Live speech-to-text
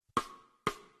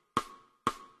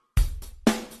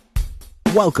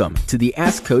Welcome to the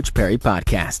Ask Coach Perry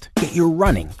podcast. Get your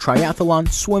running, triathlon,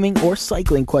 swimming, or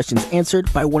cycling questions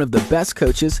answered by one of the best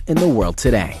coaches in the world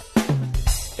today.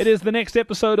 It is the next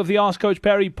episode of the Ask Coach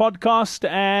Perry podcast,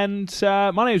 and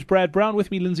my name is Brad Brown.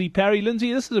 With me, Lindsay Perry.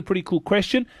 Lindsay, this is a pretty cool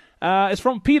question. It's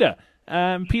from Peter.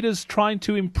 Peter's trying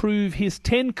to improve his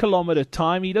 10-kilometer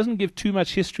time. He doesn't give too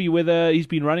much history whether he's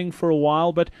been running for a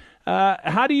while, but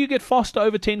how do you get faster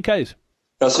over 10Ks?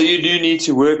 So you do need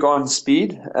to work on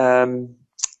speed.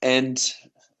 And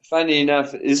funny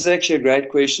enough, this is actually a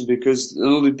great question because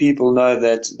little do people know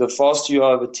that the faster you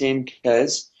are over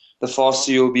 10Ks, the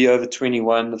faster you'll be over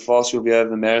 21, the faster you'll be over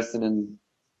the marathon, and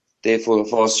therefore the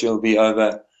faster you'll be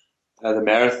over the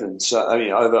marathon.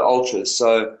 Over ultras.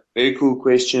 So very cool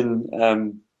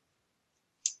question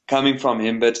coming from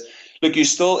him. But look,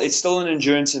 it's still an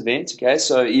endurance event, okay?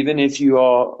 So even if you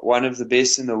are one of the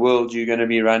best in the world, you're going to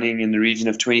be running in the region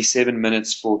of 27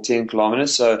 minutes for 10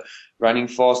 kilometers. So running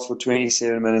fast for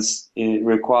 27 minutes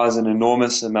requires an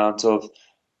enormous amount of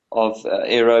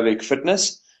aerobic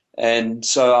fitness. And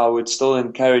so I would still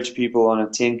encourage people on a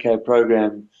 10K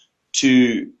program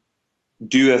to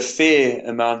do a fair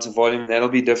amount of volume. That'll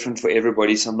be different for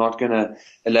everybody, so I'm not going to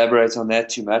elaborate on that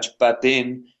too much. But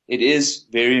then it is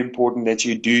very important that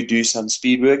you do some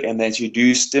speed work and that you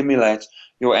do stimulate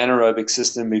your anaerobic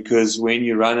system, because when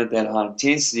you run at that high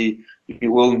intensity,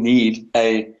 you will need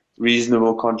a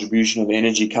reasonable contribution of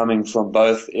energy coming from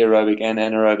both aerobic and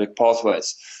anaerobic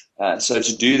pathways. So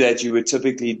to do that, you would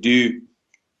typically do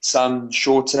some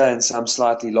shorter and some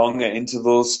slightly longer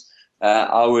intervals.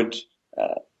 In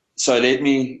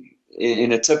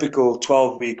a typical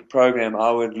 12-week program, I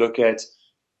would look at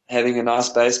having a nice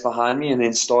base behind me and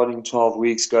then starting 12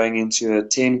 weeks going into a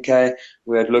 10K,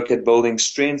 where I'd look at building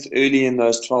strength early in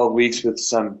those 12 weeks with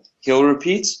some hill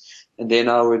repeats. And then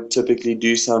I would typically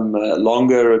do some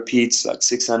longer repeats like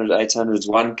 600, 800s,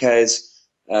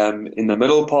 1Ks in the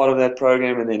middle part of that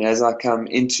program. And then as I come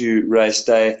into race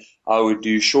day, I would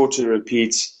do shorter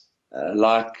repeats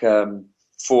like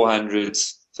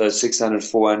 400s, so 600,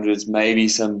 400s, maybe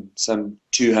some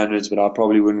 200s, but I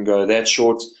probably wouldn't go that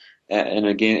short. And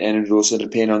it would also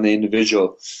depend on the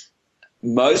individual.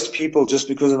 Most people, just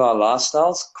because of our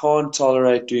lifestyles, can't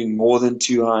tolerate doing more than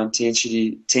 2 high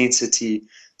intensity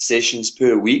sessions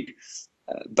per week.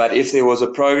 But if there was a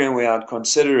program where I'd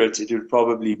consider it, it would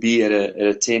probably be at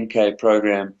a 10K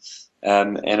program.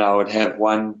 And I would have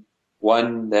one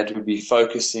that would be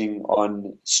focusing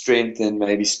on strength and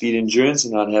maybe speed endurance,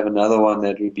 and I'd have another one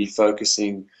that would be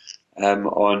focusing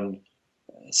on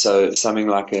something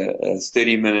like a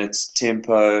 30 minutes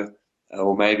tempo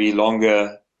or maybe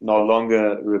longer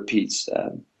repeats.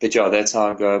 But yeah, that's how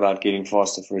I go about getting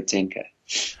faster for a 10K.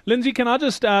 Lindsay, can I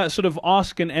just sort of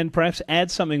ask and perhaps add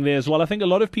something there as well? I think a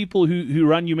lot of people who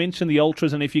run, you mentioned the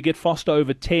ultras, and if you get faster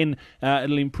over 10,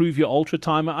 it'll improve your ultra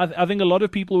time. I think a lot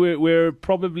of people, we're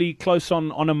probably close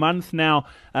on a month now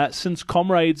since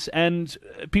Comrades, and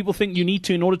people think you need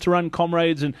to, in order to run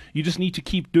Comrades, and you just need to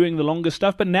keep doing the longer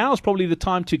stuff. But now is probably the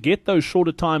time to get those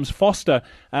shorter times faster,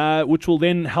 which will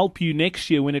then help you next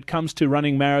year when it comes to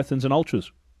running marathons and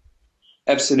ultras.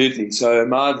 Absolutely. So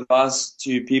my advice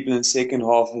to people in the second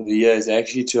half of the year is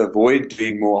actually to avoid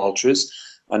doing more ultras.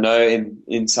 I know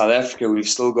in South Africa we've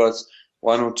still got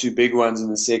 1 or 2 big ones in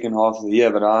the second half of the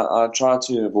year, but I try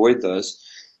to avoid those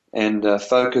and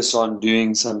focus on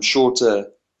doing some shorter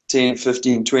 10,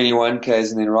 15, 21Ks,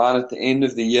 and then right at the end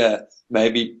of the year,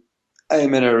 maybe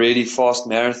aim at a really fast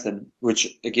marathon, which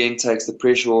again takes the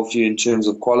pressure off you in terms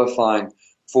of qualifying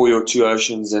for your 2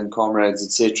 Oceans and Comrades,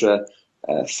 etc.,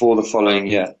 for the following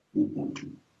year.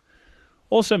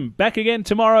 Awesome. Back again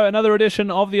tomorrow, another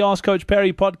edition of the Ask Coach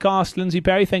Perry podcast. Lindsay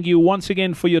Perry, thank you once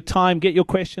again for your time. Get your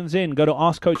questions in. Go to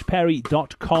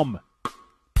askcoachperry.com.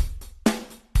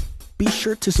 Be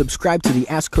sure to subscribe to the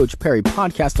Ask Coach Perry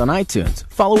podcast on iTunes,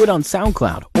 follow it on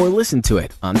SoundCloud, or listen to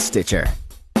it on Stitcher.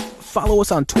 Follow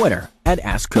us on Twitter at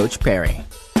Ask Coach Perry.